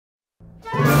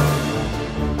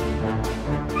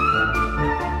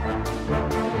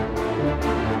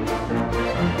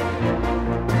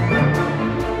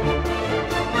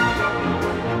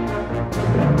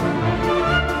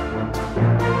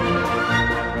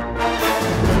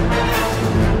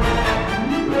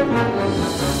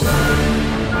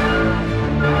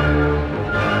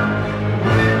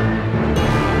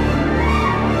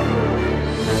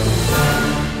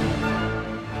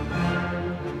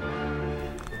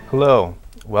Hello,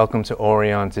 welcome to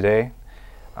Orion Today.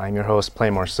 I'm your host, Play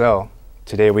Marcel.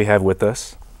 Today we have with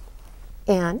us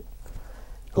Anne.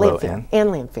 Hello, Lamphier. Anne. Anne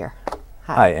Lamphier.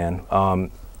 Hi, Anne.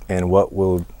 And what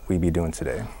will we be doing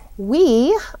today?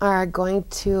 We are going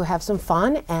to have some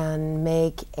fun and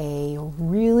make a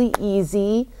really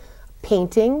easy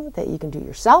painting that you can do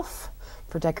yourself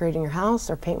for decorating your house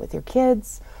or paint with your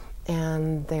kids.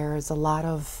 And there's a lot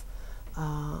of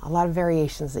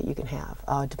variations that you can have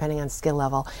depending on skill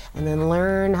level, and then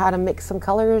learn how to mix some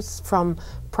colors from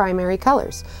primary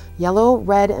colors. Yellow,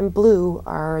 red, and blue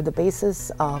are the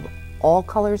basis of all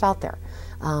colors out there.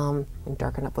 And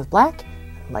darken up with black,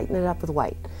 lighten it up with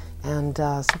white, and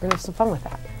so we're gonna have some fun with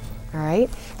that. All right,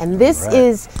 and this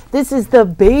is the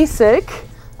basic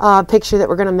picture that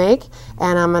we're gonna make,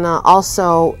 and I'm gonna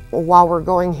also, while we're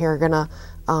going here, gonna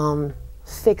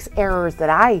fix errors that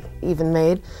I even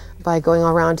made by going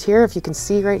all around here. If you can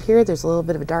see right here, there's a little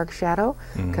bit of a dark shadow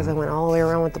because I went all the way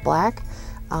around with the black.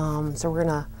 So we're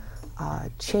gonna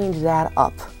change that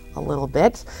up a little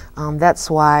bit. That's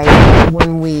why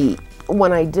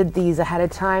when I did these ahead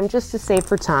of time, just to save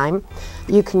for time,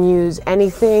 you can use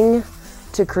anything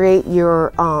to create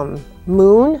your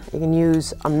moon. You can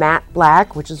use a matte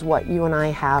black, which is what you and I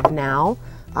have now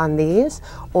on these,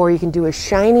 or you can do a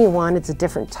shiny one. It's a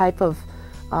different type of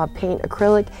paint,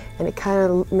 acrylic, and it kind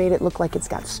of made it look like it's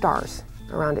got stars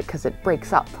around it because it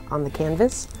breaks up on the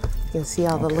canvas. You can see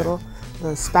all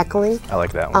the speckling. I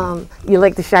like that one. You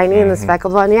like the shiny and the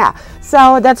speckled one? Yeah.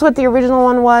 So that's what the original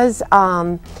one was.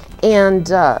 So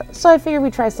I figured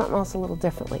we'd try something else a little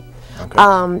differently.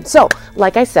 Okay. So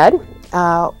like I said,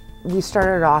 we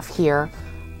started off here.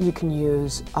 You can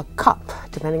use a cup,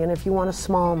 depending on if you want a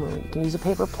small moon. You can use a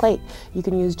paper plate. You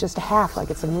can use just a half, like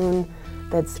it's a moon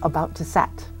that's about to set,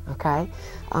 okay?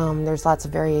 There's lots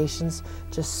of variations.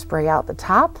 Just spray out the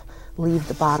top, leave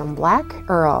the bottom black,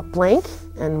 or blank,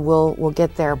 and we'll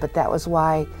get there, but that was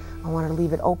why I wanted to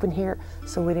leave it open here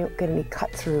so we didn't get any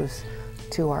cut-throughs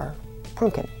to our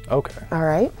pumpkin. Okay. All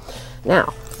right? Now,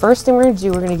 first thing we're gonna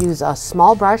do, we're gonna use a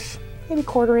small brush, maybe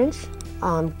 1/4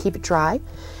 inch, keep it dry.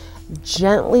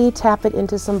 Gently tap it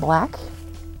into some black,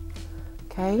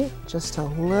 okay? Just a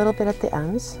little bit at the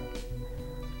ends.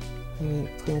 Maybe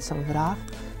clean some of it off.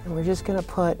 And we're just gonna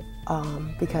put,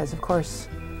 because of course,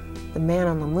 the man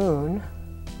on the moon,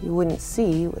 you wouldn't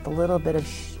see with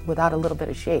without a little bit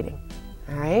of shading,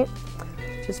 all right?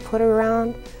 Just put it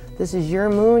around. This is your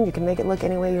moon. You can make it look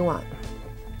any way you want.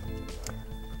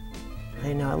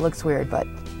 I know it looks weird, but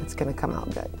it's gonna come out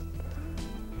good.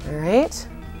 All right?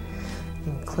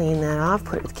 You can clean that off,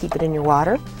 keep it in your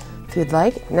water if you'd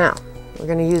like. Now, we're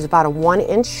gonna use about a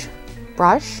 1-inch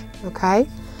brush, okay?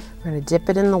 We're gonna dip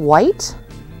it in the white.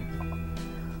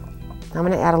 I'm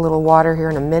gonna add a little water here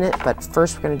in a minute, but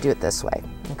first we're gonna do it this way,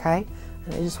 okay?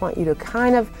 And I just want you to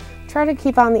kind of try to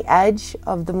keep on the edge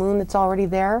of the moon that's already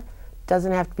there.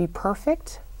 Doesn't have to be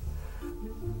perfect,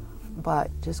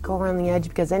 but just go around the edge,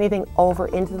 because anything over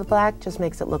into the black just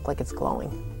makes it look like it's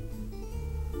glowing.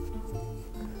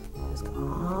 Just go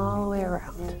all the way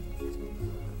around.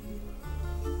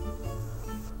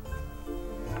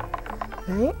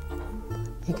 All right.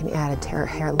 You can add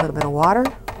a little bit of water,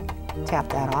 tap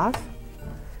that off,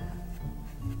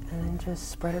 and then just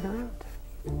spread it around.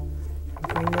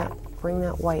 And bring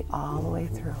that white all the way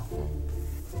through.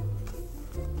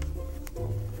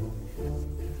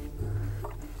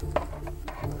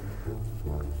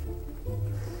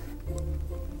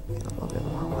 Get a little bit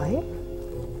more white.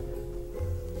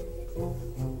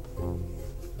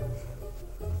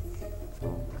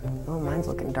 Oh, mine's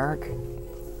looking dark.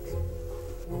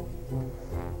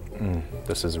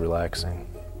 This is relaxing.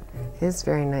 It's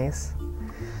very nice.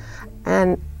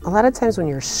 And a lot of times when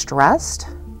you're stressed,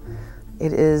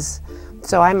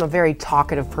 so I'm a very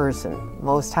talkative person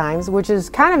most times, which is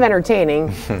kind of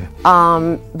entertaining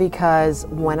because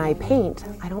when I paint,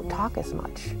 I don't talk as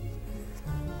much,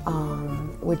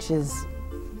 which is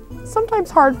sometimes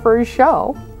hard for a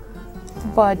show,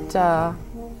 but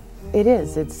it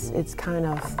is. It's kind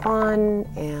of fun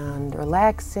and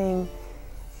relaxing,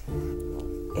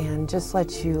 and just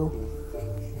let you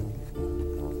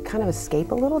kind of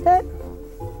escape a little bit.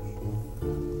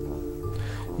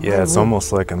 Yeah, it's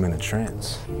almost like I'm in a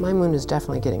trance. My moon is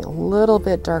definitely getting a little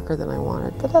bit darker than I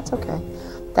wanted, but that's okay.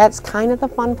 That's kind of the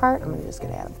fun part. I'm just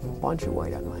gonna add a bunch of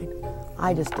white on mine.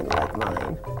 I just didn't like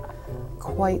mine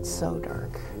quite so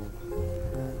dark.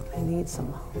 I need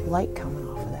some light coming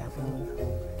off of that moon.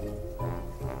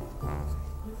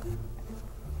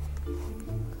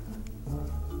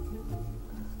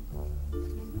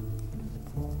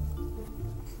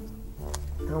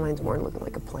 Now mine's more looking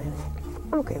like a planet.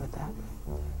 I'm okay with that.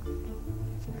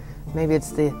 Maybe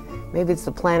it's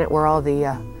the planet where all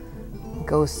the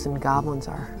ghosts and goblins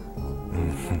are.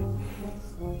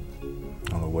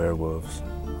 All the werewolves.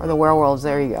 Or the werewolves,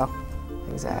 there you go.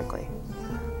 Exactly.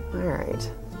 All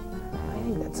right. I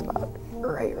think that's about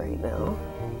right now.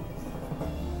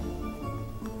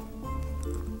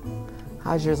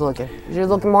 How's yours looking? Is yours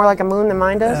looking more like a moon than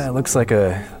mine does? It looks like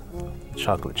a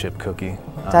chocolate chip cookie.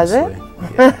 Does honestly.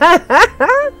 it?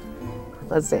 Yeah.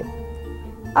 Let's see.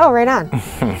 Oh, right on.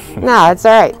 No, it's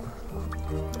all right.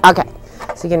 Okay,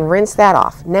 so you can rinse that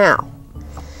off. Now,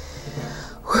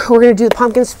 we're going to do the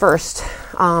pumpkins first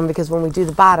because when we do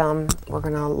the bottom, we're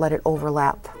going to let it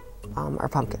overlap our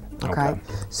pumpkin, okay?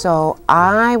 So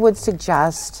I would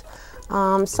suggest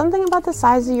something about the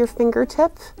size of your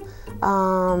fingertip,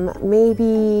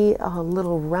 maybe a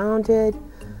little rounded,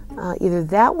 either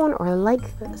that one or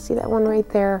see that one right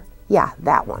there? Yeah,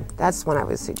 that one. That's one I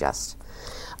would suggest.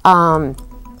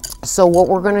 So what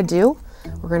we're going to do,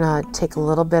 we're going to take a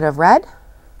little bit of red,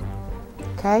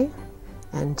 okay,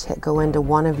 and go into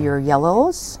one of your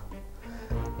yellows,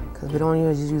 because we don't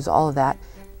need to use all of that,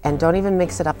 and don't even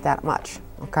mix it up that much,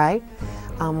 okay?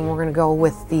 We're going to go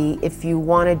with if you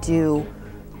want to do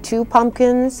 2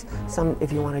 pumpkins,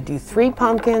 if you want to do 3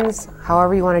 pumpkins,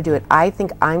 however you want to do it. I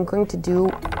think I'm going to do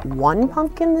 1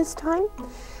 pumpkin this time.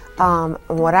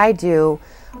 What I do,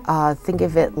 think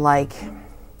of it like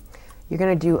you're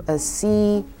going to do a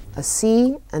C,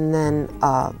 and then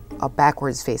a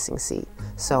backwards facing C.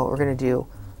 So we're going to do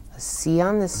a C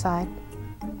on this side,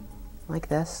 like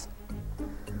this.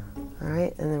 All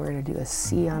right, and then we're going to do a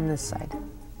C on this side,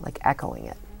 like echoing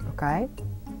it, okay?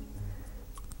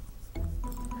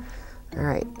 All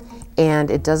right,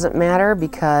 and it doesn't matter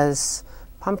because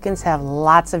pumpkins have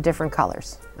lots of different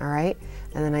colors, all right?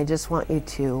 And then I just want you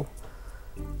to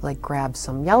grab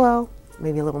some yellow,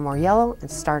 maybe a little more yellow,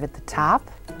 and start at the top.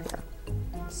 Here.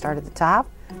 Start at the top,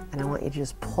 and I want you to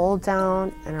just pull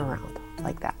down and around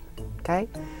like that, okay?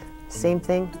 Same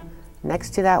thing,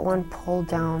 next to that one, pull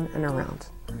down and around.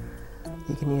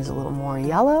 You can use a little more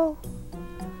yellow,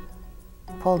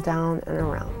 pull down and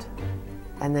around.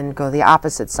 And then go the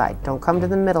opposite side. Don't come to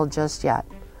the middle just yet.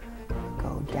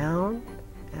 Go down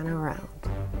and around.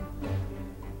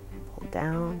 Pull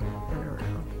down and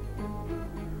around.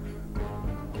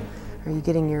 Are you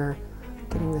getting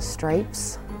the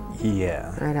stripes?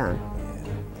 Yeah. Right on.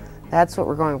 Yeah. That's what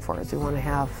we're going for, is we want to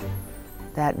have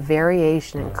that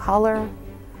variation in color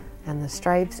and the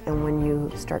stripes, and when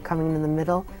you start coming in the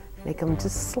middle, make them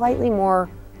just slightly more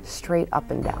straight up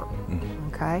and down,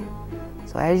 okay?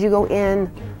 So as you go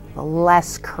in, the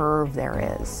less curve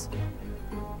there is.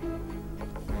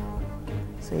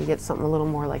 So you get something a little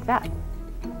more like that.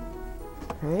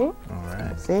 All right? All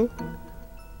right. See?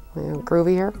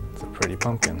 Groovy here. It's a pretty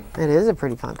pumpkin. It is a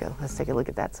pretty pumpkin. Let's take a look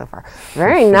at that so far.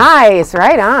 Very nice.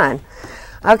 Right on.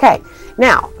 Okay.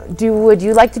 Now, would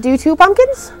you like to do 2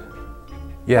 pumpkins?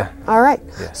 Yeah. All right.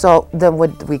 Yeah. So then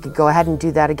we could go ahead and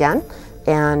do that again.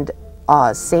 And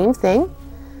same thing.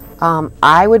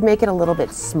 I would make it a little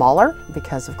bit smaller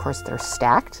because, of course, they're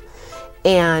stacked.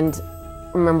 And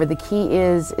remember, the key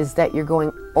is that you're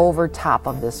going over top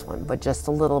of this one, but just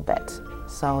a little bit.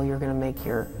 So you're going to make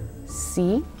your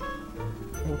C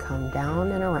and come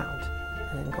down and around,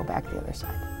 and then go back the other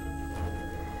side.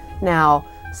 Now,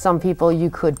 some people,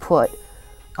 you could put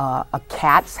a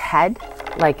cat's head,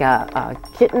 like a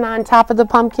kitten on top of the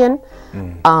pumpkin.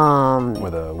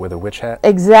 With a witch hat?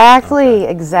 Exactly,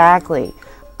 okay. Exactly.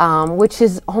 Which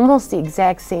is almost the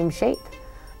exact same shape.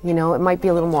 You know, it might be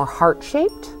a little more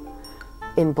heart-shaped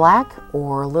in black,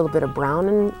 or a little bit of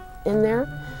brown in there,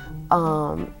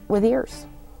 with ears.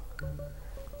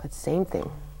 But same thing.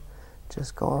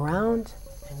 Just go around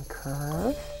and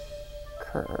curve,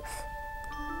 curve,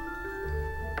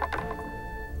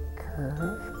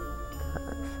 curve, curve.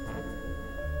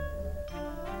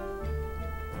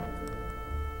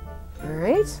 All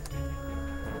right?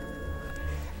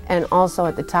 And also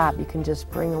at the top, you can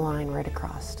just bring a line right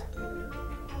across,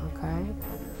 okay?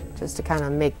 Just to kind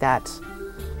of make that,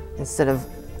 instead of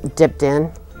dipped in,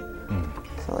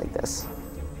 so like this.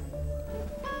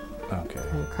 Okay.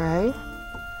 Okay.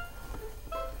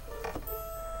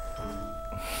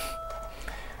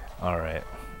 All right.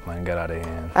 Mine got out of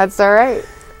hand. That's all right.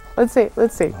 Let's see.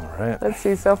 Let's see. All right. Let's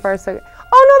see. So far, so good.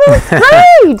 Oh no, that looks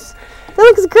great. That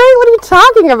looks great. What are you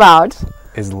talking about?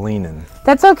 Is leaning.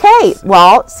 That's okay.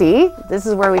 Well, see, this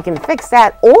is where we can fix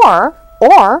that. Or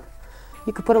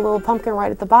you could put a little pumpkin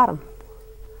right at the bottom.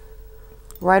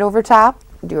 Right over top.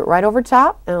 Do it right over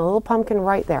top, and a little pumpkin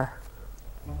right there.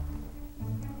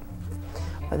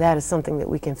 But that is something that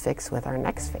we can fix with our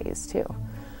next phase too.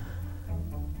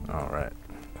 All right.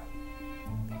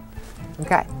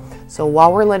 Okay, so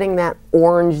while we're letting that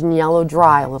orange and yellow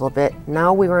dry a little bit,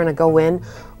 now we're going to go in.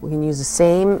 We can use the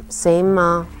same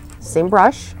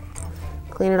brush,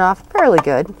 clean it off fairly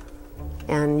good,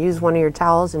 and use one of your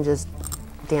towels and just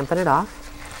dampen it off.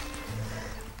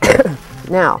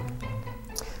 Now,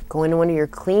 go into one of your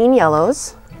clean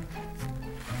yellows.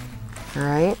 All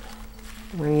right,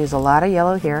 we're going to use a lot of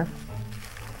yellow here,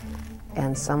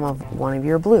 and some of one of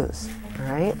your blues. All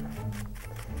right,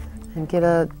 and get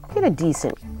a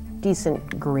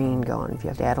decent green going. If you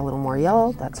have to add a little more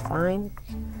yellow, that's fine.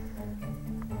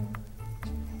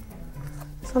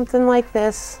 Something like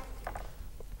this.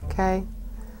 Okay,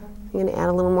 you're gonna add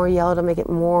a little more yellow to make it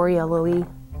more yellowy.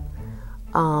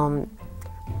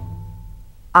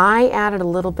 I added a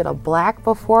little bit of black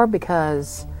before but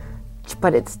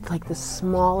it's like the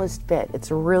smallest bit. It's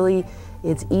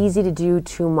easy to do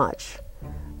too much.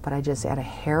 But I just add a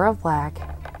hair of black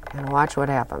and watch what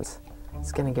happens.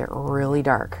 It's gonna get really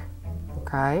dark,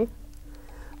 okay?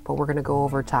 But we're gonna go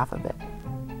over top of it.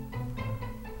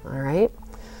 All right,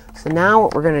 so now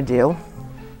what we're gonna do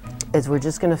is we're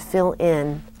just gonna fill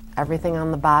in everything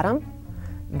on the bottom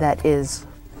that is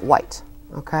white,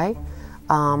 okay?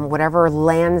 Whatever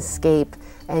landscape,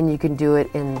 and you can do it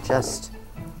in just,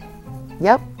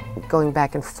 going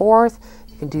back and forth.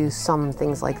 You can do some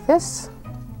things like this,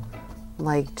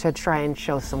 like to try and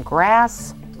show some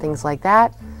grass, things like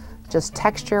that. Just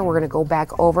texture, we're gonna go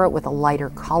back over it with a lighter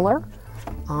color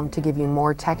to give you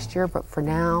more texture, but for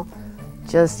now,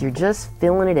 you're just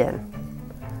filling it in.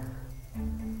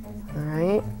 All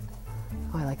right,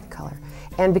 oh, I like the color.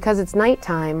 And because it's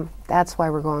nighttime, that's why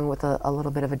we're going with a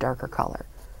little bit of a darker color.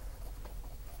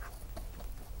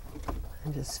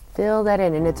 And just fill that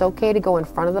in, and it's okay to go in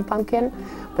front of the pumpkin,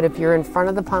 but if you're in front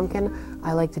of the pumpkin,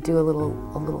 I like to do a little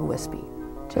wispy,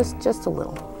 just a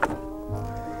little.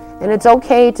 And it's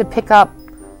okay to pick up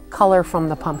color from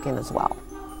the pumpkin as well.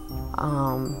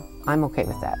 I'm okay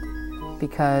with that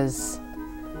because,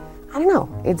 I don't know,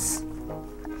 it's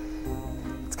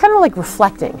kind of like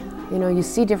reflecting. You know, you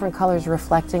see different colors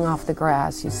reflecting off the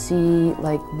grass. You see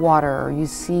like water, or you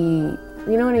see,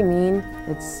 you know what I mean?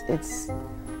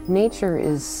 Nature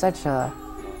is such a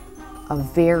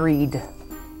varied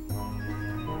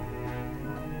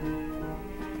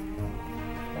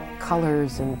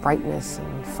colors and brightness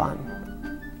and fun.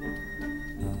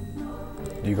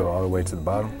 Do you go all the way to the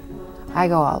bottom? I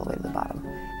go all the way to the bottom.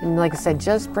 And like I said,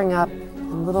 just bring up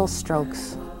little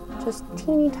strokes, just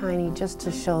teeny tiny, just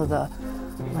to show the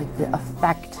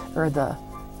effect or the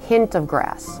hint of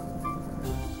grass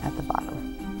at the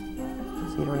bottom.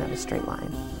 So you don't have a straight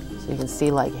line. So you can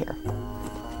see light here.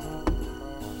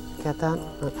 Get that?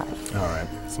 Okay. All right,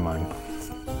 it's mine.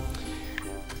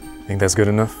 Think that's good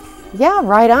enough? Yeah,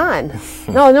 right on.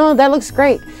 No, that looks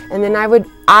great. And then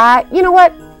you know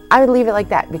what? I would leave it like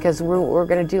that because we're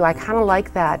gonna do, I kind of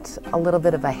like that, a little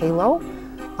bit of a halo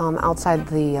outside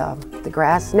the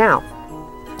grass. Now,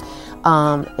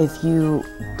 if you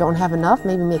don't have enough,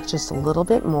 maybe make just a little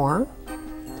bit more.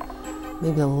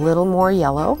 Maybe a little more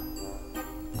yellow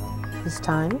this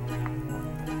time,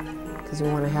 because we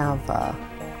want to have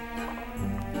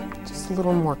just a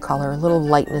little more color, a little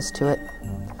lightness to it.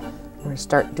 We're going to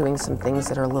start doing some things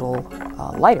that are a little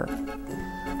lighter.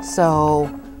 So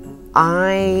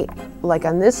like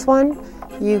on this one,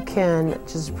 you can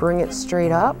just bring it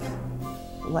straight up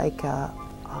like a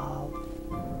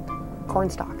corn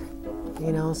stalk.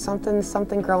 You know,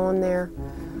 something growing there.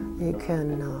 You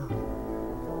can,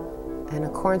 and a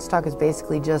corn stalk is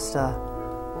basically just a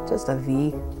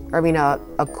V. Or, I mean,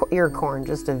 ear of corn,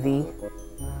 just a V.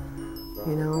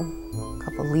 You know, a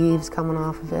couple leaves coming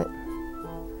off of it.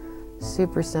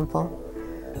 Super simple.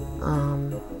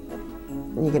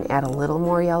 You can add a little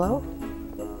more yellow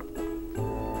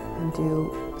and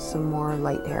do some more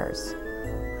light hairs,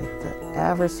 like that,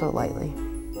 ever so lightly.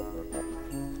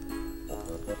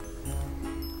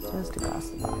 Just across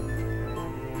the bottom.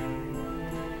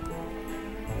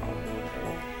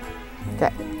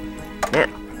 Okay, now,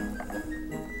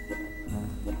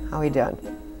 how are we doing?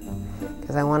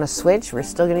 Because I want to switch, we're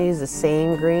still going to use the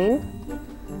same green,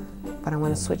 but I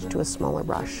want to switch to a smaller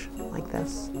brush, like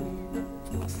this.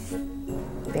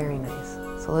 Very nice.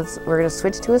 So we're going to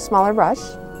switch to a smaller brush,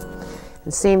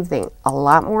 and same thing, a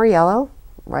lot more yellow,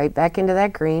 right back into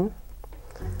that green.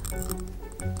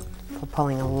 We're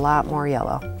pulling a lot more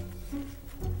yellow.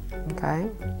 Okay.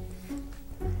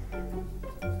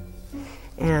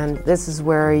 And this is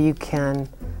where you can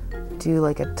do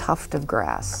like a tuft of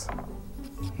grass.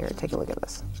 Here, take a look at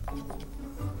this.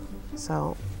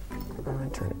 So I'm going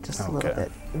to turn it just a little bit.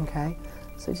 Okay.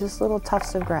 So just little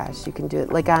tufts of grass. You can do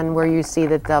it like on where you see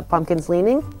that the pumpkin's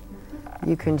leaning.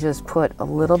 you can just put a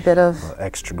little bit of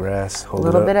extra grass. A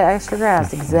little bit of extra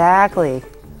grass, exactly.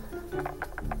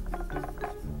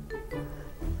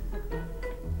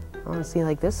 Oh, see,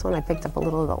 like this one, I picked up a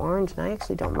little of the orange, and I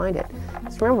actually don't mind it.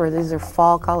 Just remember, these are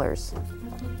fall colors.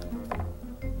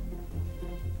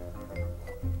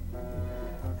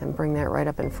 And bring that right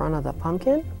up in front of the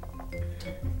pumpkin.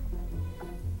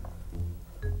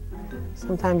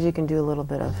 Sometimes you can do a little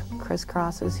bit of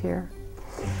crisscrosses here.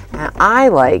 And I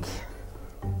like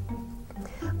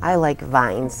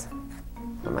vines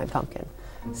for my pumpkin.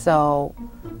 So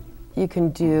you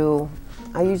can do,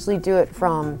 I usually do it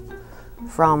from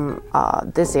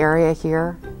this area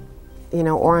here, you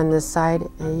know, or on this side,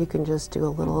 and you can just do a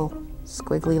little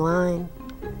squiggly line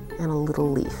and a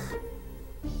little leaf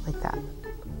like that.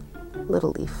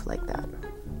 Little leaf like that.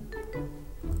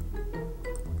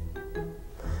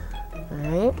 All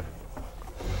right.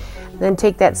 Then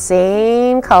take that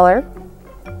same color,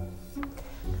 and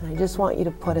I just want you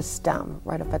to put a stem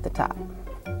right up at the top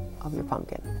of your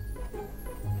pumpkin,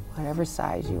 whatever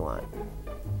size you want.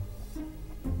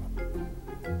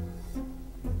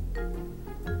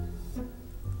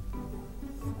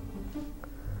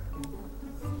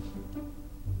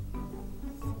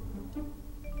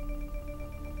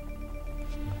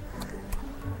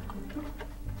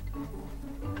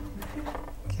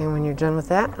 And when you're done with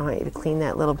that, I want you to clean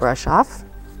that little brush off.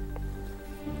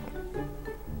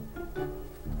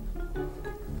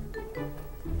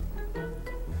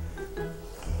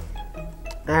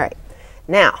 All right,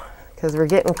 now, because we're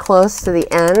getting close to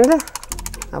the end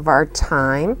of our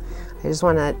time, I just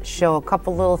want to show a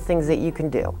couple little things that you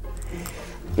can do.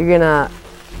 You're gonna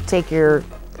take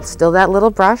still that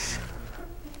little brush,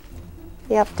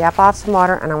 yep, dap off some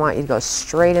water, and I want you to go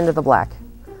straight into the black.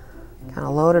 Kind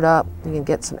of load it up. You can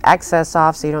get some excess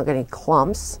off so you don't get any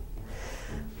clumps.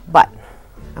 But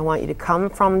I want you to come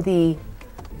from the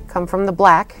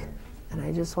black, and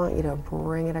I just want you to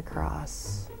bring it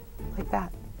across like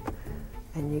that.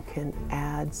 And you can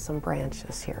add some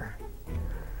branches here.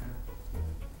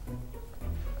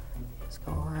 Just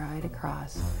go right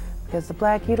across. Because the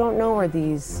black, you don't know where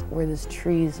these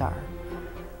trees are.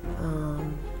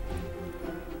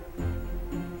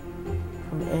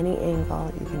 From any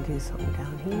angle, you can do something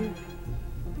down here,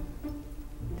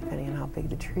 depending on how big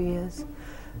the tree is.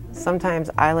 Sometimes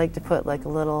I like to put like a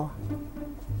little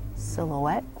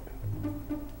silhouette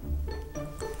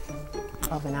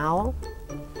of an owl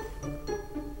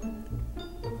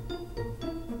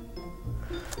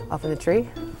up in the tree.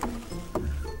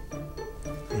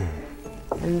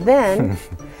 And then,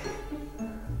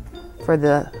 for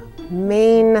the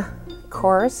main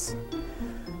course,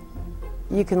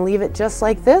 you can leave it just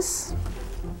like this,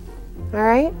 all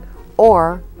right?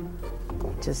 Or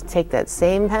just take that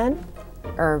same pen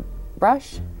or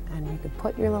brush, and you can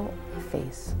put your little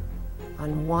face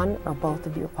on one or both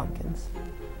of your pumpkins.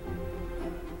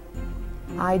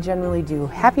 I generally do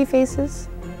happy faces.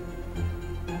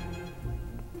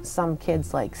 Some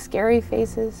kids like scary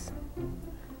faces.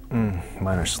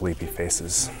 Mine are sleepy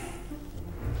faces.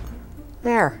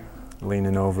 There.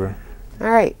 Leaning over.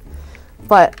 All right.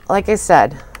 But like I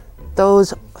said,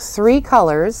 those 3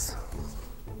 colors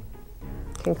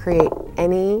can create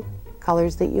any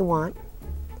colors that you want.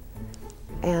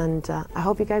 And I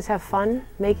hope you guys have fun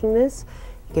making this.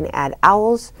 You can add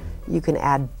owls, you can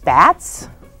add bats,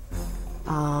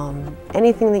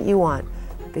 anything that you want.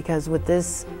 Because with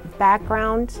this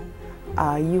background,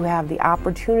 you have the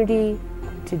opportunity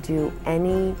to do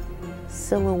any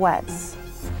silhouettes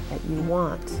that you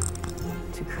want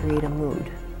to create a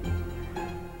mood.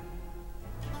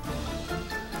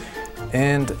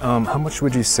 And how much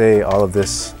would you say all of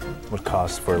this would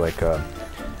cost for, like,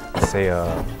 say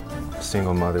a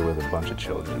single mother with a bunch of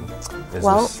children?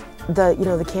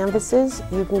 The canvases,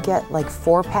 you can get like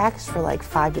 4 packs for like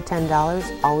 $5 to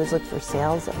 $10. Always look for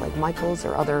sales at like Michael's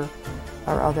or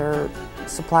other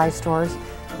supply stores.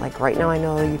 Like right now, I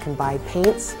know you can buy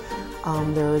paints.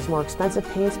 There's more expensive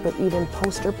paints, but even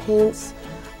poster paints,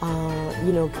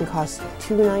 can cost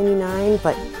 $2.99.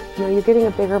 But you're getting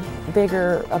a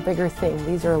bigger thing.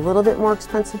 These are a little bit more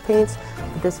expensive paints,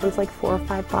 but this one's like $4 or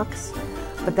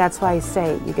 $5. But that's why I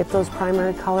say you get those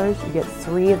primary colors. You get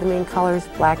 3 of the main colors,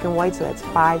 black and white, so that's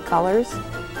 5 colors.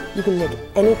 You can make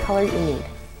any color you need.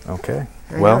 Okay.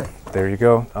 Well, there you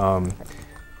go.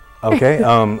 Okay.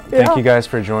 Thank you guys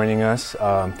for joining us.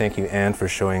 Thank you, Anne, for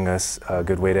showing us a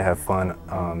good way to have fun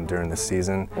during the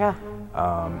season. Yeah.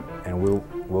 And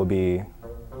we'll be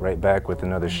right back with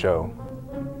another show.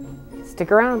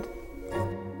 Stick around.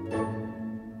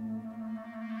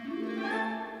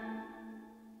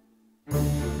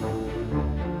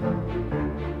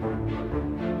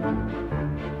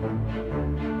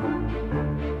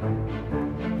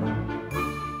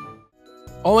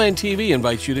 ONTV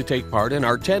invites you to take part in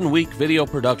our 10-week video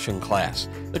production class.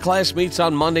 The class meets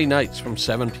on Monday nights from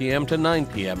 7 p.m. to 9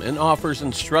 p.m. and offers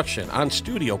instruction on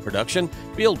studio production,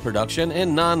 field production,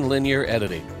 and non-linear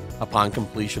editing. Upon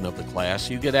completion of the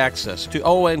class, you get access to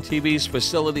ONTV's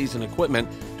facilities and equipment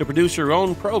to produce your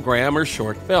own program or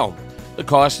short film. The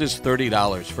cost is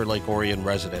 $30 for Lake Orion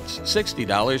residents,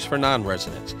 $60 for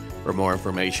non-residents. For more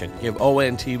information, give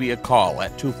ONTV a call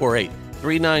at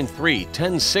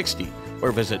 248-393-1060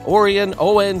 or visit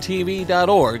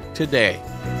OrionONTV.org today.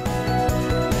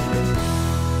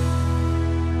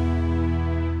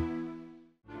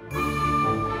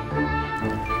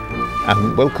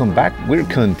 And welcome back. We're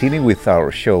continuing with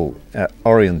our show,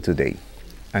 Orion Today.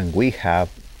 And we have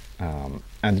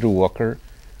Andrew Walker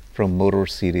from Motor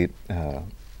City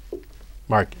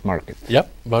Market.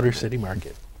 Yep, Motor City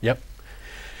Market. Yep.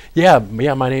 Yeah,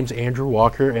 my name's Andrew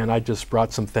Walker, and I just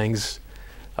brought some things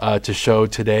to show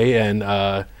today, and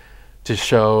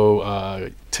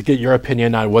to get your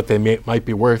opinion on what they might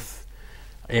be worth,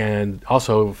 and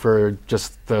also for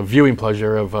just the viewing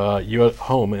pleasure of you at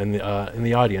home and in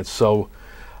the audience. So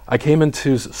I came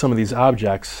into some of these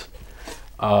objects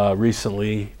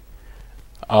recently.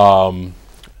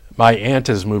 My aunt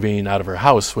is moving out of her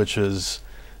house, which is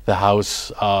the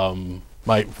house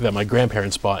that my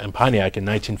grandparents bought in Pontiac in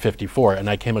 1954, and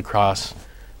I came across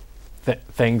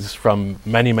things from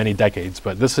many, many decades,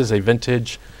 but this is a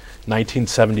vintage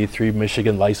 1973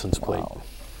 Michigan license plate. Wow.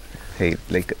 Hey,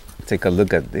 take a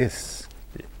look at this.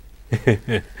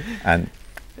 And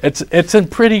it's in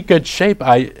pretty good shape.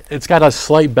 It's got a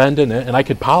slight bend in it, and I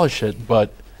could polish it,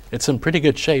 but it's in pretty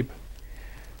good shape.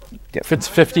 Yep. If it's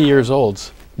 50 years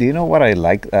old. Do you know what I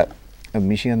like?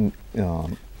 Michigan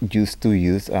used to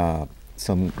use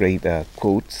some great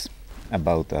quotes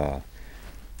about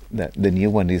the new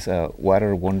one is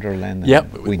Water Wonderland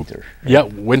and Winter. Right?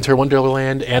 Yep, Winter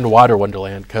Wonderland and Water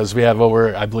Wonderland, because we have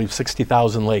over, I believe,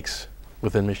 60,000 lakes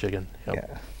within Michigan.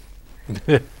 Yep.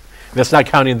 Yeah. That's not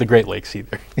counting the Great Lakes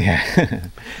either. Yeah.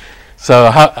 So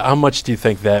how much do you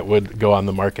think that would go on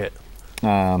the market?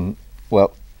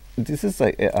 Well, this is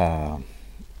a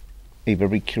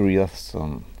very curious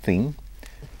thing.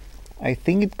 I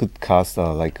think it could cost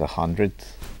like $100.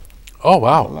 Oh,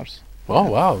 wow. Oh,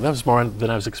 wow. That was more than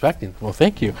I was expecting. Well,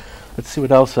 thank you. Let's see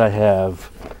what else I have.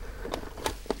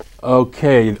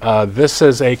 Okay, this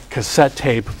is a cassette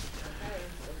tape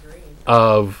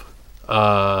of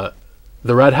the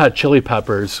Red Hot Chili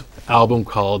Peppers album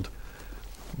called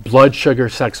Blood Sugar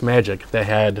Sex Magic. They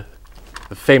had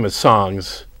the famous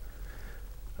songs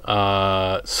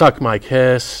Suck My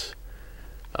Kiss,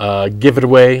 Give It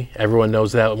Away, everyone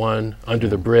knows that one, Under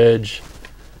the Bridge.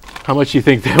 How much do you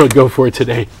think that would go for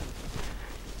today?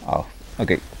 Oh,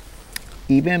 okay.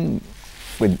 Even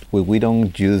when we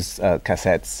don't use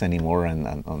cassettes anymore,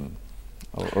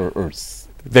 or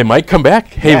they might come back.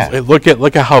 Hey, yeah. look at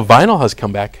how vinyl has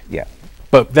come back. Yeah.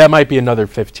 But that might be another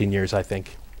 15 years, I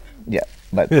think. Yeah,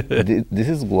 but this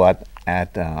is what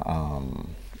at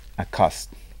a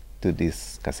cost to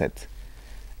this cassette,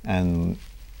 and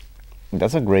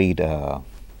that's a great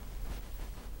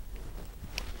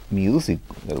music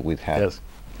that we have. Yes.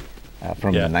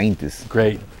 From the 90s.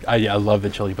 Great. I love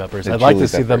the Chili Peppers. The I'd like Chili to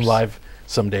see them Peppers. live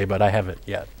someday, but I haven't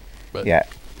yet. But Yeah,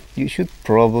 you should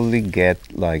probably get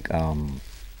like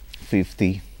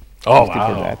 50. Oh, 50 for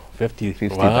wow. that. 50.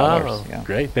 $50, Wow. yeah.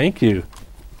 Great. Thank you.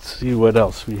 Let's see what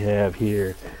else we have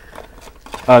here.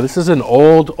 This is an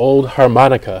old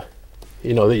harmonica,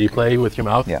 that you play with your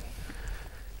mouth. Yeah.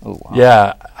 Oh, wow.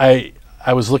 Yeah, I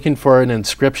was looking for an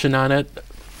inscription on it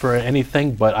for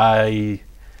anything, but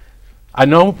I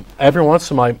know every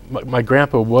once in a while my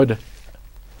grandpa would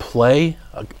play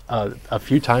a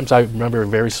few times. I remember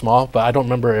very small, but I don't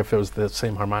remember if it was the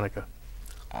same harmonica.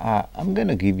 I'm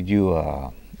gonna give you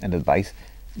an advice.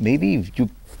 Maybe if you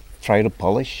try to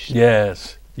polish.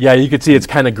 Yes. Yeah, you could see it's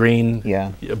kind of green.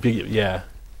 Yeah. Yeah.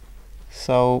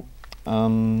 So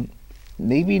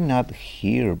maybe not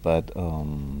here, but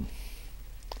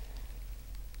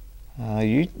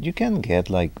you can get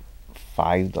like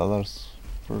 $5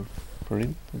 for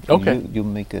it. Okay. You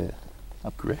make a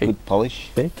Great. good polish.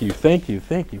 Thank you.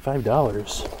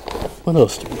 $5. What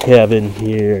else do we have in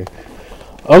here?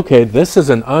 Okay, this is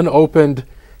an unopened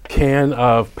can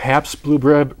of Pabst Blue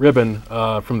Ribbon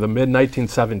from the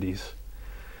mid-1970s.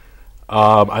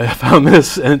 I found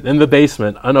this in the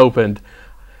basement, unopened.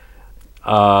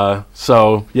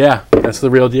 So yeah, that's the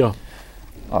real deal.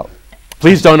 Oh.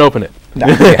 Please don't open it. No,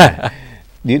 yeah.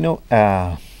 Do you know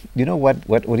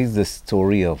what is the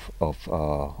story of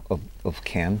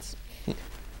cans?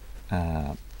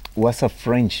 Was a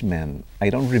Frenchman. I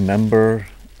don't remember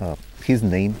his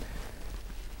name,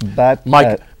 But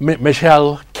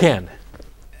Michel Ken,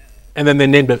 and then they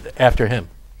named it after him.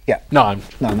 yeah, No, I'm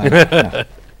no.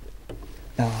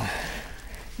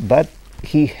 But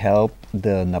he helped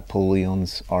the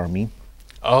Napoleon's army.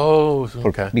 Oh,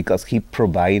 okay. Because he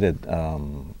provided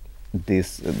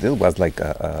this. This was like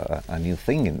a new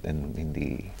thing in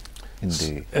the.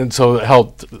 And so it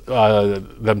helped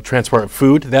them transport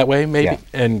food that way, maybe, Yeah.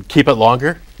 and keep it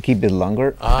longer. Keep it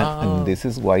longer, and this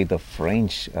is why the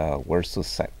French were so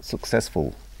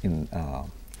successful in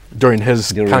During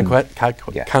his Yeah.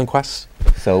 conquests.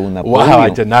 So Napoleon, Wow, I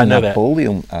did not know that.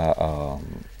 Napoleon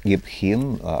gave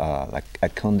him like a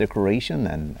condecoration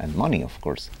and money, of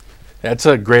course. That's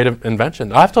a great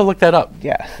invention. I'll have to look that up.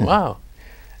 Yeah. Wow.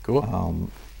 Cool.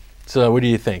 So what do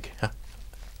you think?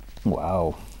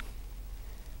 Wow.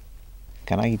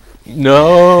 Can I?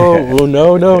 No, oh,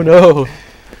 no.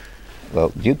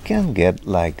 Well, you can get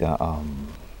like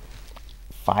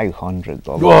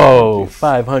 $500. Whoa,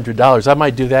 $500. I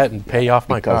might do that and pay off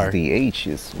my car. Because the age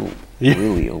is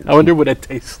really old. I wonder what it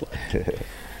tastes like.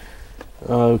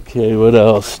 Okay, what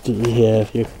else do we have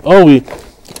here? Oh, I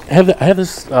have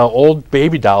this old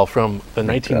baby doll from the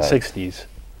 1960s.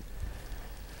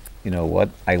 You know what?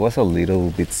 I was a little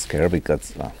bit scared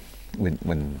because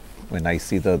when I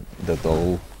see the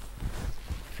doll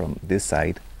from this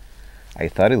side, I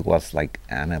thought it was like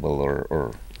Annabelle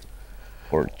or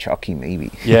Chucky maybe.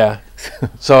 Yeah.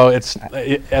 So it's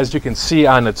as you can see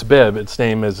on its bib, its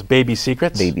name is Baby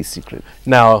Secrets. Baby Secret.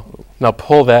 Now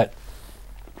pull that.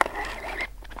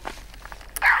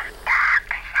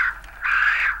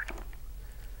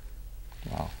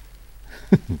 Wow.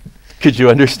 Could you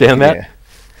understand that? Yeah.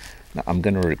 No, I'm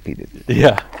gonna repeat it.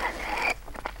 Yeah.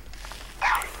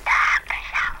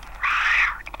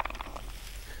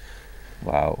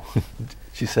 Wow.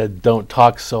 She said, "Don't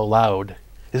talk so loud."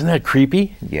 Isn't that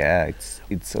creepy? Yeah, it's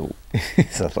so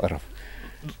it's a lot of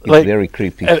it's Like, very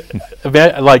creepy.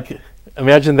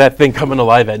 Imagine that thing coming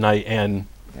alive at night and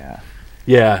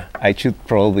yeah. I should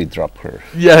probably drop her.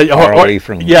 Yeah, far away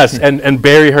from yes, and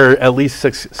bury her at least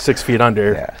six feet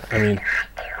under. Yeah. I mean,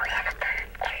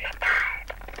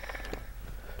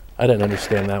 I didn't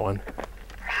understand that one.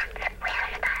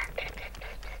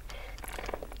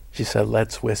 She said,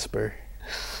 "Let's whisper."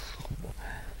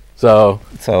 So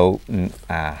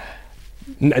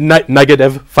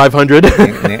negative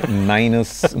 500.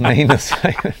 minus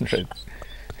 500.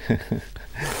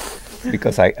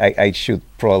 Because I should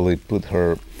probably put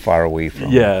her far away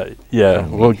from. Yeah.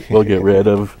 We'll get rid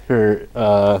of her.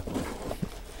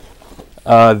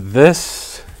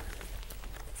 This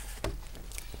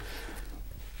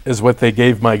is what they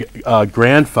gave my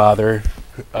grandfather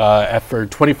after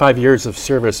 25 years of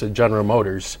service at General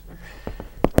Motors.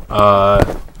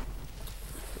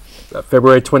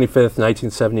 February 25th,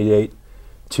 1978,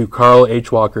 to Carl H.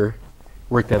 Walker,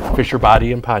 worked at Fisher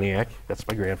Body in Pontiac. That's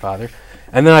my grandfather.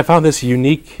 And then I found this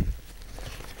unique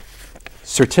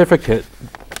certificate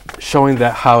showing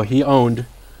that how he owned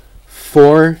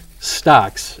 4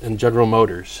 stocks in General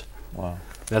Motors. Wow.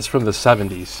 That's from the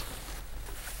 70s.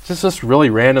 Just really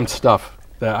random stuff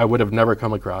that I would have never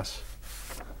come across.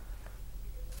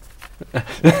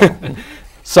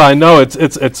 So I know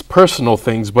it's personal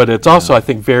things, but it's also, I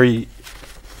think, very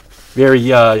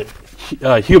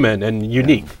human and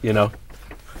unique, you know.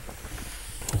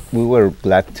 We were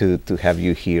glad to have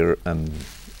you here,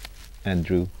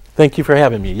 Andrew. Thank you for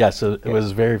having me. Yes, it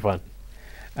was very fun.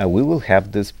 We will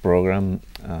have this program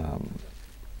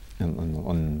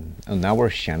on our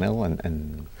channel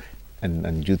and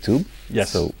YouTube.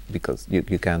 Yes. So because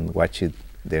you can watch it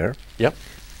there. Yep.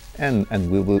 And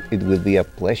it will be a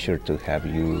pleasure to have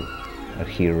you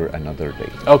here another day.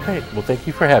 Okay. Well, thank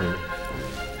you for having me.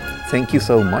 Thank you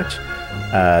so much.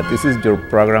 This is your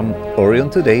program Orion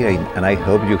Today, and I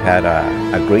hope you had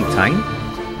a great time,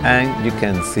 and you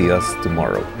can see us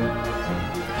tomorrow.